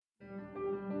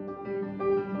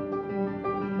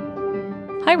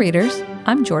Hi readers,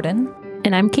 I'm Jordan.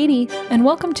 And I'm Katie. And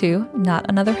welcome to Not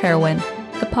Another Heroine,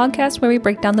 the podcast where we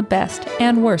break down the best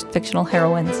and worst fictional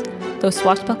heroines, those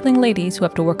swashbuckling ladies who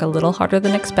have to work a little harder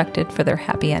than expected for their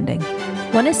happy ending.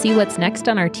 Want to see what's next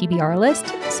on our TBR list?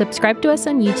 Subscribe to us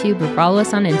on YouTube or follow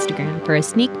us on Instagram for a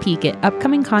sneak peek at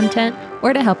upcoming content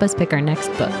or to help us pick our next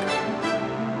book.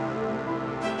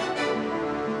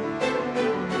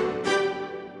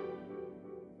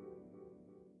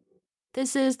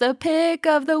 This is the pick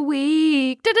of the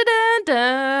week.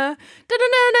 Da-da-da-da.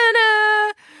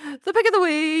 Da-da-da-da-da. The pick of the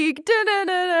week.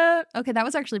 Da-da-da-da. Okay, that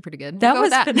was actually pretty good. That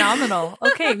was phenomenal.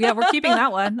 Okay, yeah, we're keeping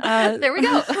that one. There we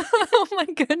go. Oh my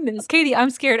goodness. Katie, I'm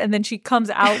scared. And then she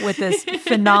comes out with this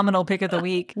phenomenal pick of the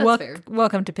week. Fair.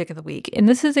 Welcome to Pick of the Week. And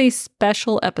this is a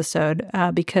special episode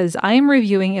because I am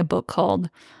reviewing a book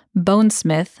called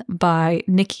Bonesmith by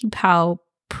Nikki Pao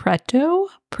Preto?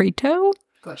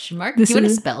 Question mark. Do you want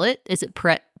to spell it? Is it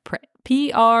Preto?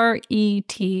 Preto.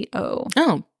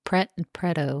 Oh,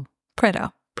 Preto.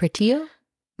 Pretio?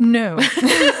 No.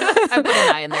 I put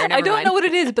an I in there. I don't know what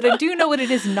it is, but I do know what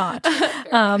it is not.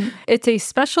 It's a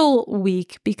special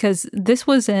week because this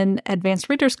was an advanced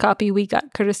reader's copy we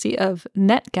got courtesy of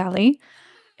NetGalley.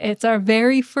 It's our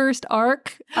very first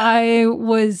arc. We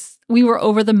were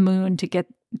over the moon to get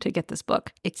this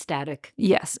book. Ecstatic.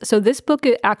 Yes. So this book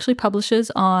it actually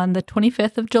publishes on the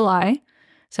 25th of July.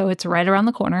 So it's right around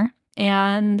the corner.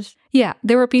 And yeah,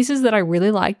 there were pieces that I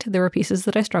really liked. There were pieces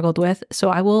that I struggled with. So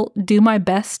I will do my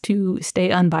best to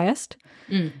stay unbiased.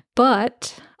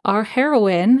 But our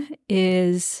heroine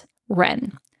is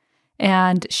Wren.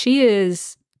 And she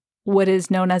is what is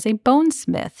known as a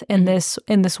bonesmith in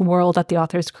this world that the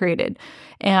authors created.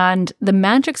 And the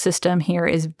magic system here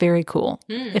is very cool.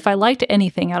 If I liked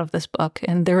anything out of this book,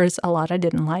 and there is a lot I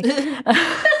didn't like,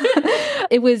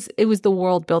 it was the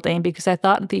world building, because I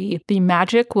thought the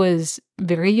magic was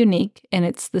very unique, and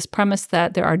it's this premise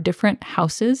that there are different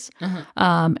houses,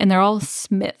 and they're all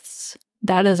smiths.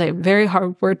 That is a very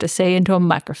hard word to say into a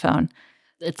microphone.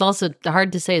 It's also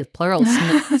hard to say plural,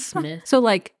 smith. So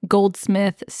like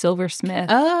goldsmith, silversmith.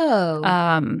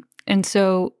 Oh. And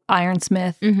so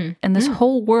ironsmith. And this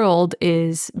whole world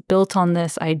is built on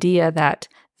this idea that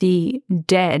the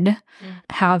dead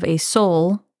have a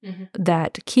soul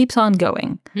that keeps on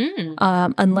going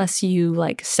unless you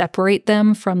like separate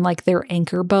them from like their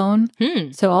anchor bone.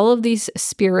 So all of these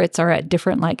spirits are at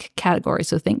different like categories.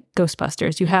 So think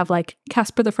Ghostbusters. You have like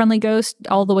Casper the Friendly Ghost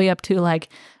all the way up to like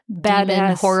badass,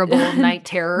 demon, horrible night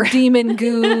terror, demon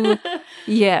goo.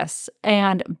 Yes.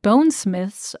 And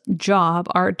bonesmiths' job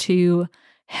are to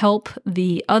help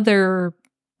the other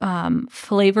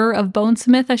flavor of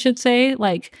bonesmith, I should say,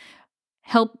 like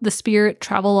help the spirit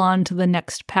travel on to the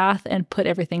next path and put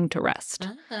everything to rest.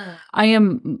 I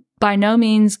am by no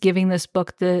means giving this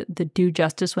book the due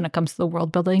justice when it comes to the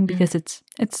world building, because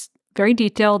it's very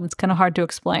detailed. It's kind of hard to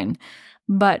explain.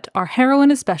 But our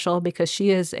heroine is special because she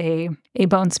is a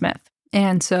bonesmith.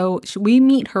 And so we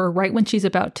meet her right when she's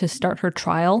about to start her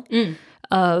trial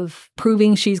of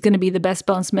proving she's going to be the best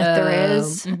bonesmith there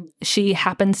is. She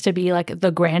happens to be like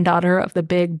the granddaughter of the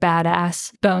big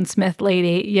badass bonesmith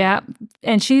lady. Yeah.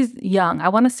 And she's young. I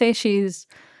want to say she's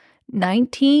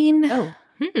 19. Oh.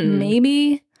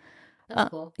 Maybe.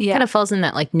 That's cool. Yeah. Kind of falls in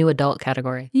that like new adult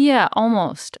category. Yeah,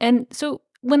 almost. And so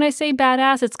when I say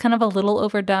badass, it's kind of a little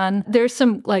overdone. There's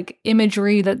some like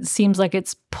imagery that seems like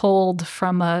it's pulled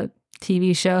from a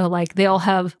TV show. Like they all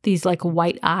have these like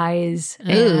white eyes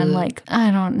and like, I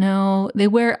don't know, they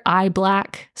wear eye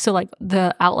black. So like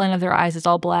the outline of their eyes is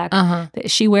all black.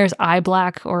 She wears eye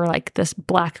black or like this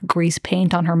black grease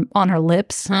paint on her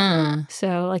lips.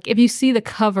 So like if you see the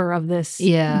cover of this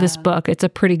book, it's a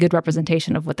pretty good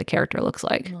representation of what the character looks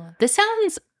like. This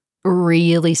sounds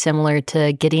really similar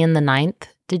to Gideon the Ninth.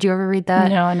 Did you ever read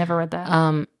that? No, I never read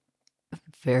that.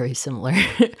 Very similar.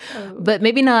 But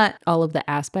maybe not all of the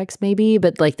aspects, maybe,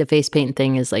 but like the face paint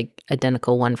thing is like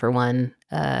identical one for one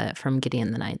from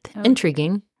Gideon the Ninth. Okay.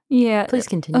 Intriguing. Yeah. Please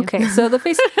continue. Okay. So the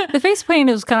face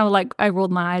paint is kind of like I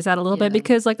rolled my eyes out a little bit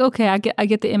because like, okay, I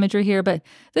get the imagery here, but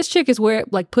this chick is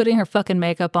putting her fucking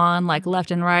makeup on like left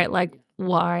and right, like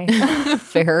why?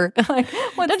 Fair. Like,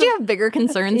 don't you have bigger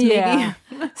concerns, maybe? Yeah.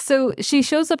 So she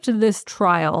shows up to this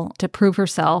trial to prove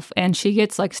herself, and she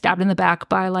gets like stabbed in the back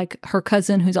by like her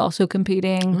cousin who's also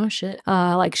competing. Oh, shit.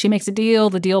 Like she makes a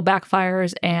deal, the deal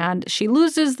backfires, and she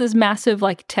loses this massive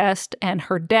like test, and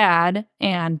her dad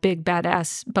and big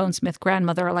badass bonesmith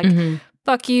grandmother are like,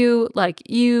 fuck you, like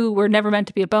you were never meant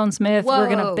to be a bonesmith. Whoa. We're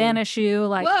going to banish you,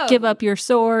 like give up your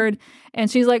sword. And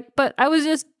she's like, but I was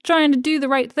just trying to do the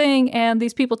right thing and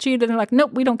these people cheated. And they're like,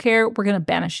 nope, we don't care. We're going to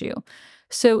banish you.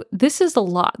 So this is a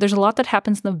lot. There's a lot that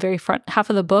happens in the very front half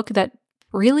of the book that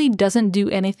really doesn't do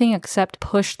anything except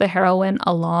push the heroine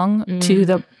along to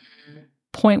the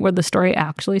point where the story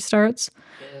actually starts.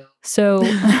 So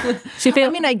she failed.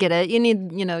 I mean, I get it. You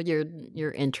need,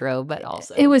 your intro, but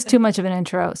also it was too much of an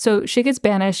intro. So she gets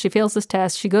banished. She fails this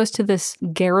test. She goes to this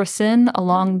garrison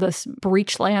along this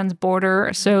breachlands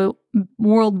border. So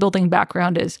world building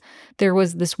background is there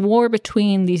was this war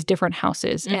between these different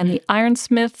houses, and the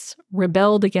ironsmiths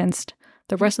rebelled against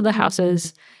the rest of the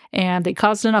houses, and they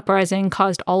caused an uprising,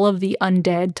 caused all of the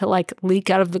undead to like leak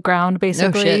out of the ground,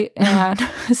 basically. And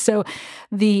so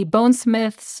the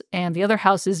Bonesmiths and the other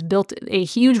houses built a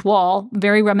huge wall,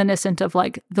 very reminiscent of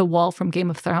like the wall from Game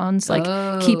of Thrones, like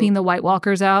keeping the White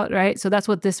Walkers out, right? So that's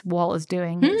what this wall is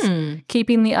doing, is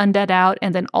keeping the undead out.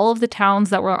 And then all of the towns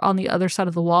that were on the other side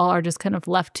of the wall are just kind of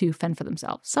left to fend for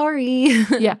themselves. Sorry.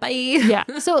 Yeah. Bye. Yeah.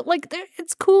 So like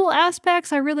it's cool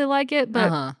aspects. I really like it,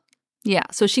 but yeah,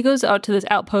 so she goes out to this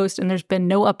outpost and there's been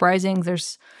no uprisings.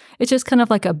 It's just kind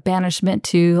of like a banishment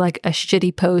to like a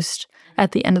shitty post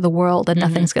at the end of the world, and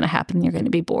nothing's going to happen and you're going to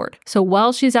be bored. So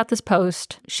while she's at this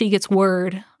post, she gets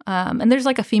word, and there's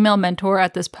like a female mentor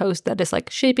at this post that is like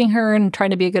shaping her and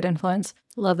trying to be a good influence.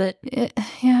 Love it.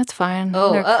 Yeah, it's fine.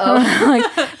 Oh,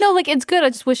 like it's good. I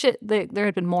just wish there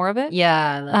had been more of it.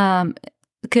 Yeah.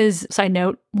 Because, side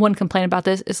note, one complaint about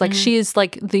this is like she is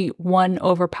like the one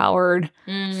overpowered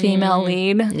female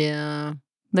lead. Yeah.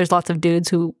 There's lots of dudes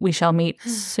who we shall meet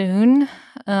soon.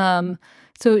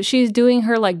 So she's doing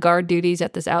her like guard duties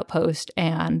at this outpost,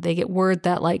 and they get word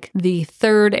that like the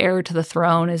third heir to the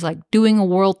throne is like doing a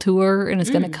world tour and is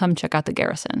going to come check out the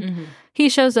garrison. He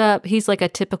shows up. He's like a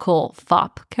typical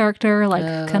fop character,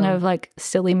 like kind of like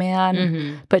silly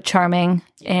man, but charming.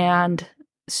 And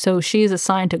so she's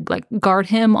assigned to like guard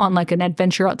him on like an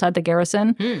adventure outside the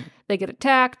garrison. They get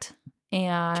attacked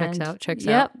and checks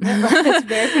out. It's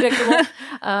very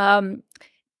predictable.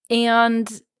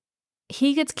 And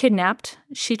he gets kidnapped.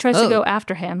 She tries to go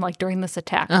after him like during this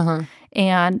attack.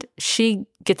 And she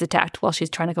gets attacked while she's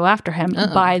trying to go after him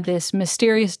by this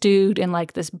mysterious dude in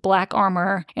like this black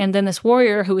armor. And then this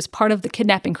warrior who was part of the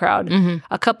kidnapping crowd,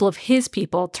 a couple of his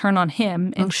people turn on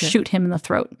him and shoot him in the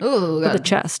throat or the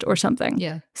chest or something.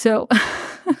 Yeah. So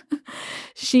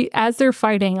as they're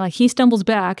fighting, like he stumbles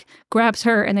back, grabs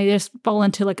her, and they just fall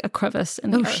into like a crevice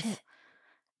in the earth. Shit.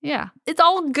 Yeah. It's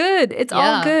all good. It's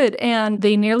all good. And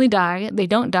they nearly die. They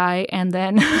don't die. And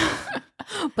then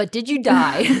but did you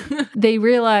die? They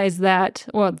realize that,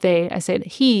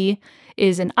 he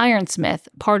is an ironsmith,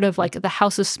 part of like the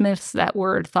House of Smiths that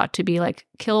were thought to be like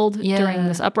killed during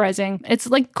this uprising. It's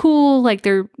like cool, like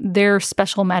their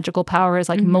special magical power is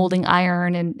like molding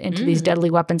iron into these deadly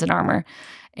weapons and armor.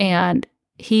 And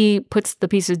he puts the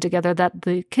pieces together that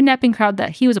the kidnapping crowd that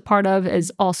he was a part of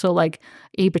is also like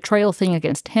a betrayal thing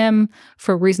against him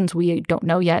for reasons we don't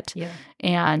know yet. Yeah.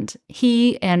 And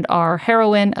he and our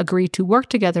heroine agree to work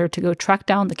together to go track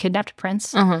down the kidnapped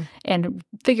prince and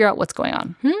figure out what's going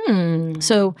on.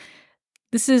 So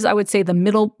this is, I would say, the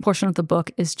middle portion of the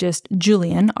book is just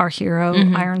Julian, our hero,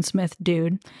 ironsmith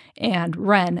dude, and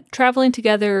Ren traveling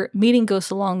together, meeting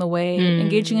ghosts along the way,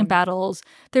 engaging in battles.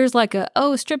 There's like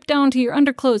strip down to your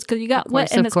underclothes because you got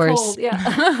wet and it's cold.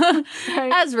 Yeah.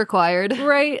 Right. As required.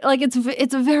 Right. Like it's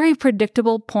a very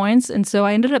predictable points. And so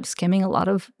I ended up skimming a lot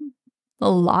of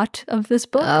this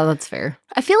book. Oh, that's fair.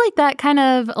 I feel like that kind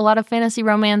of, a lot of fantasy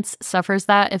romance suffers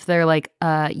that if they're like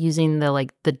using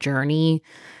the journey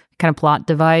kind of plot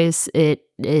device, it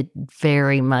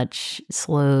very much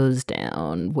slows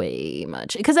down way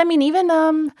much. Because I mean,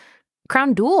 even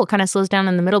Crown Duel kind of slows down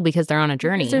in the middle because they're on a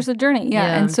journey. There's a journey,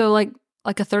 yeah. And so like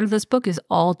a third of this book is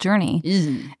all journey.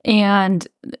 And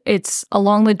it's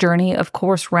along the journey, of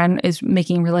course, Ren is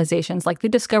making realizations. Like they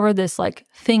discover this like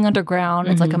thing underground.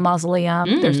 It's like a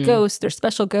mausoleum. There's ghosts. There's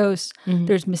special ghosts.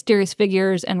 There's mysterious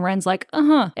figures. And Ren's like,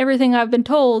 everything I've been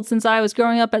told since I was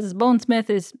growing up as a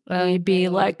bonesmith is maybe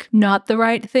like not the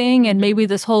right thing. And maybe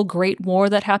this whole great war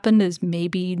that happened is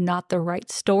maybe not the right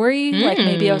story. Like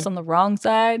maybe I was on the wrong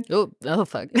side. Oh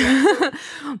fuck.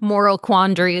 Moral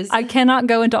quandaries. I cannot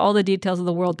go into all the details of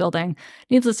the world building.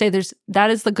 Needless to say, that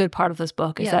is the good part of this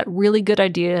book, is that really good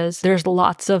ideas. There's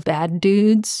lots of bad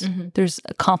dudes. There's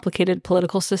a complicated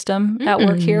political system at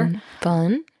work here.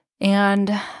 Fun.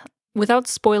 And without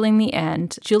spoiling the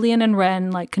end, Julian and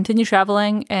Ren like continue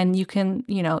traveling, and you can,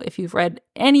 if you've read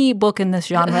any book in this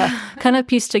genre, kind of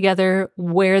piece together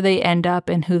where they end up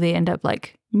and who they end up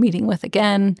like meeting with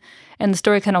again, and the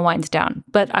story kind of winds down.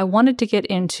 But I wanted to get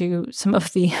into some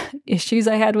of the issues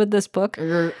I had with this book.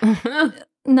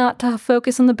 not to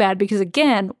focus on the bad because,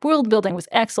 again, world building was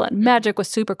excellent. Magic was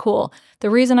super cool. The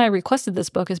reason I requested this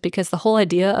book is because the whole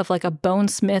idea of like a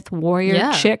Bonesmith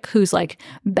warrior chick who's like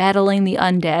battling the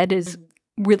undead is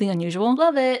really unusual.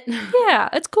 Love it. Yeah,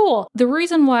 it's cool. The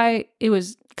reason why it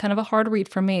was kind of a hard read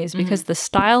for me is because the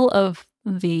style of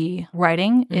the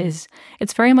writing is,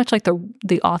 it's very much like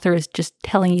the author is just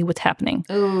telling you what's happening.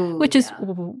 Ooh, which is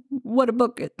what a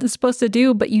book is supposed to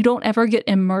do, but you don't ever get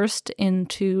immersed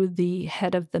into the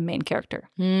head of the main character.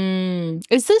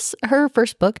 Is this her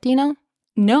first book, do you know?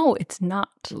 No, it's not.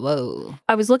 Whoa.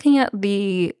 I was looking at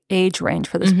the age range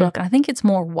for this book, and I think it's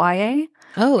more YA.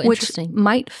 Oh, interesting. Which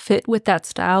might fit with that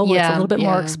style where it's a little bit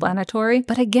more explanatory.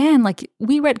 But again, like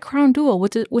we read Crown Duel,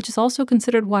 which is also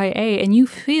considered YA, and you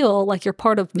feel like you're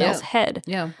part of Mel's head.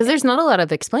 Yeah. Because there's not a lot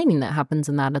of explaining that happens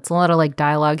in that. It's a lot of like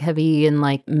dialogue heavy and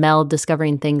like Mel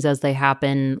discovering things as they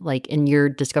happen, like, and you're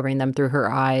discovering them through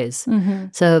her eyes.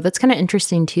 So that's kind of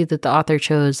interesting too that the author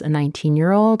chose a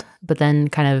 19-year-old, but then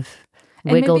kind of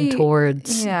wiggled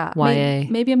towards YA.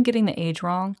 Maybe I'm getting the age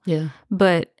wrong. Yeah.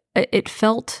 But it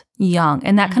felt young.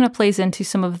 And that kind of plays into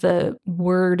some of the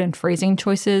word and phrasing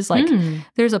choices. Like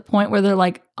there's a point where they're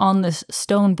like on this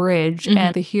stone bridge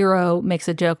and the hero makes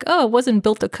a joke, oh, it wasn't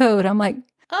built to code. I'm like,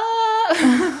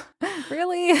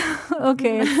 really?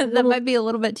 Okay. That might be a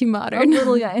little bit too modern.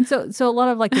 And so a lot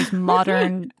of like these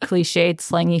modern cliched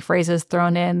slangy phrases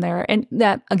thrown in there. And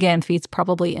that again feeds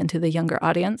probably into the younger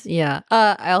audience. Yeah.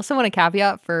 I also want to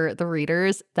caveat for the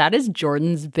readers, that is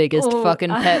Jordan's biggest fucking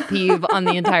pet peeve on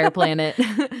the entire planet.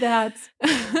 That's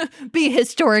be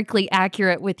historically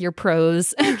accurate with your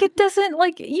prose. Like it doesn't,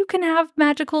 like, you can have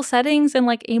magical settings and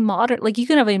like you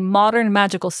can have a modern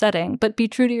magical setting, but be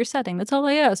true to your setting. That's all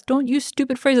I ask. Don't use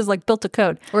stupid phrases like built to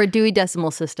code. Or a Dewey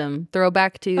Decimal System.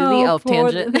 Throwback to the elf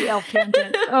tangent. The elf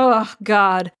tangent. Oh,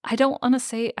 God. I don't want to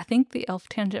say, I think the elf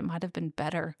tangent might have been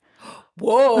better.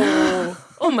 Whoa.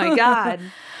 Oh, my God.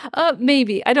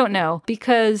 Maybe. I don't know.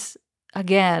 Because,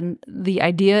 again, the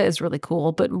idea is really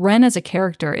cool, but Ren as a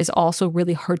character is also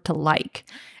really hard to like.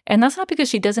 And that's not because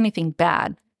she does anything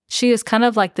bad. She is kind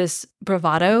of like this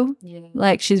bravado. Yeah.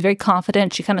 Like she's very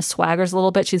confident. She kind of swaggers a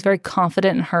little bit. She's very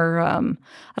confident in her, I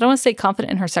don't want to say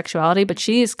confident in her sexuality, but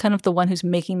she is kind of the one who's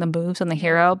making the moves on the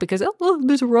hero because,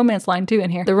 there's a romance line too in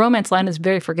here. The romance line is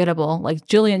very forgettable. Like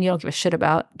Julian, you don't give a shit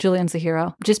about. Julian's the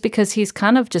hero. Just because he's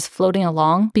kind of just floating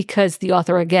along because the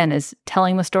author, again, is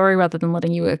telling the story rather than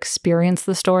letting you experience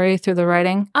the story through the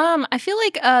writing. I feel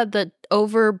like the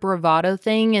over bravado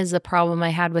thing is a problem I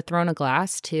had with Throne of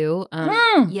Glass too.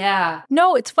 Yeah.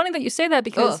 No, it's funny that you say that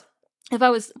because if I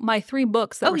was my 3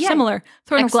 books that were similar,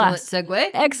 Throne of Glass.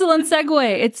 Excellent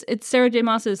segue. It's Sarah J.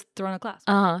 Maas's Throne of Glass.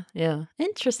 Yeah.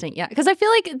 Interesting. Yeah. Because I feel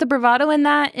like the bravado in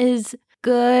that is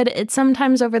good. It's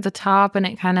sometimes over the top and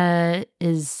it kind of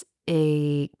is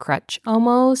a crutch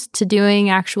almost to doing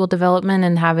actual development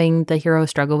and having the hero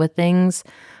struggle with things.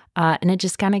 And it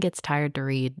just kind of gets tired to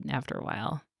read after a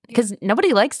while. Because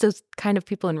nobody likes those kind of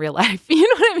people in real life. You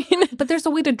know what I mean? But there's a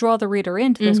way to draw the reader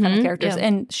into those kind of characters. Yeah.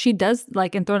 And she does,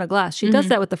 like in Throne of Glass, she does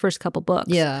that with the first couple books.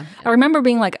 Yeah. I remember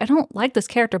being like, I don't like this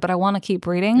character, but I want to keep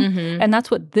reading. And that's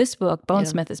what this book,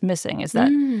 Bonesmith, is missing, is that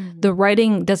the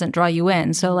writing doesn't draw you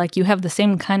in. So like you have the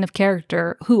same kind of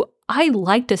character who I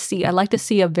like to see. I like to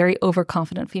see a very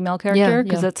overconfident female character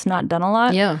because it's not done a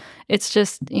lot. Yeah. It's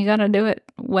just, you got to do it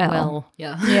well.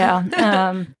 Yeah.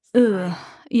 Yeah.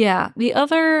 Yeah. The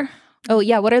other... Oh,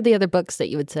 yeah. What are the other books that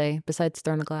you would say besides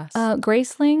Throne of Glass?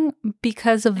 Graceling,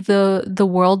 because of the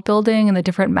world building and the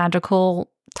different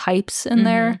magical types in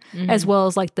there, as well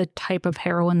as like the type of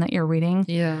heroine that you're reading.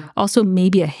 Yeah. Also,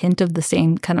 maybe a hint of the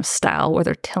same kind of style where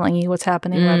they're telling you what's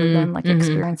happening rather than like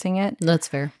experiencing it. That's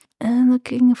fair. And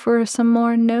looking for some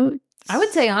more notes. I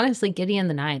would say, honestly, Gideon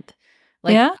the Ninth.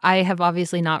 Like, I have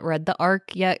obviously not read the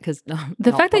arc yet because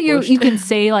the fact that you can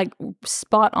say like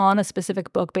spot on a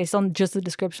specific book based on just the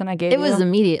description I gave it was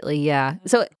immediately, yeah.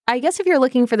 So I guess if you're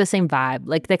looking for the same vibe,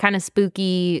 like the kind of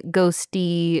spooky,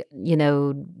 ghosty,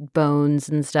 bones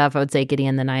and stuff, I would say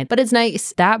Gideon the Ninth. But it's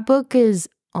nice. That book is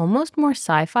almost more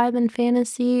sci-fi than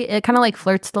fantasy. It kind of like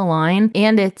flirts the line,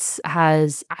 and it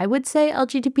has, I would say,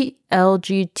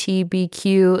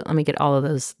 LGBTQ, let me get all of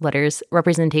those letters,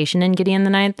 representation in Gideon the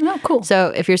Ninth. Oh, cool.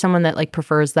 So if you're someone that like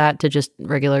prefers that to just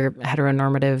regular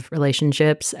heteronormative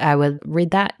relationships, I would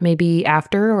read that maybe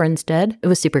after or instead. It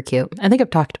was super cute. I think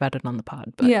I've talked about it on the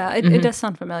pod. But, yeah, it does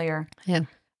sound familiar. Yeah.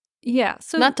 Yeah,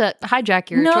 so not to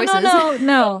hijack your choices.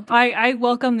 No. I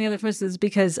welcome the other choices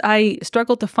because I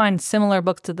struggled to find similar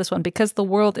books to this one because the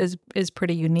world is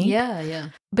pretty unique. Yeah.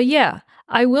 But yeah,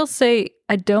 I will say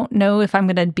I don't know if I'm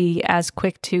going to be as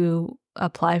quick to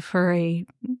apply for a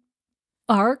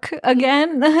arc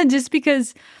again, just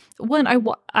because when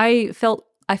I felt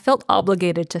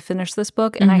obligated to finish this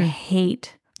book, and I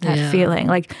hate that feeling.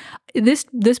 Like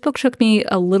this book took me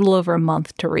a little over a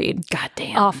month to read.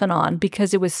 Goddamn. Off and on,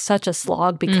 because it was such a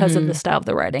slog because of the style of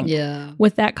the writing. Yeah.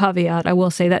 With that caveat, I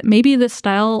will say that maybe this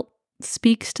style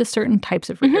speaks to certain types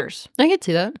of readers. I could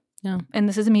see that. Yeah. And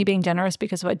this isn't me being generous,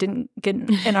 because if I didn't get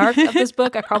an arc of this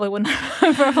book, I probably wouldn't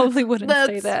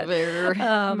say that. Fair.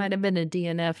 Might have been a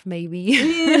DNF, maybe.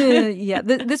 Yeah,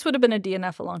 this would have been a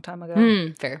DNF a long time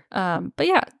ago. Fair. But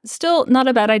yeah, still not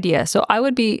a bad idea. So I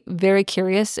would be very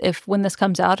curious if, when this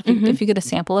comes out, if you get a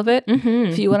sample of it,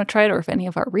 if you want to try it, or if any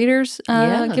of our readers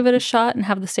give it a shot and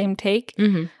have the same take.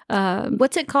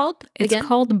 What's it called? It's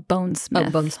called Bonesmith.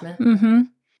 Oh, Bonesmith. Mm-hmm.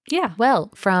 Yeah.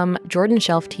 Well, from Jordan's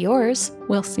shelf to yours.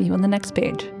 We'll see you on the next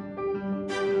page.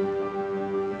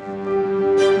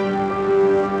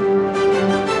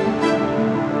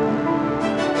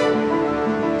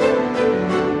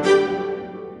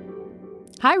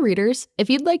 Hi, readers. If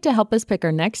you'd like to help us pick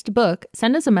our next book,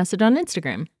 send us a message on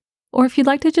Instagram. Or if you'd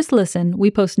like to just listen,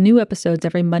 we post new episodes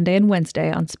every Monday and Wednesday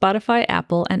on Spotify,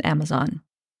 Apple, and Amazon.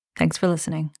 Thanks for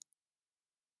listening.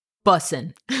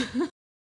 Bussin'.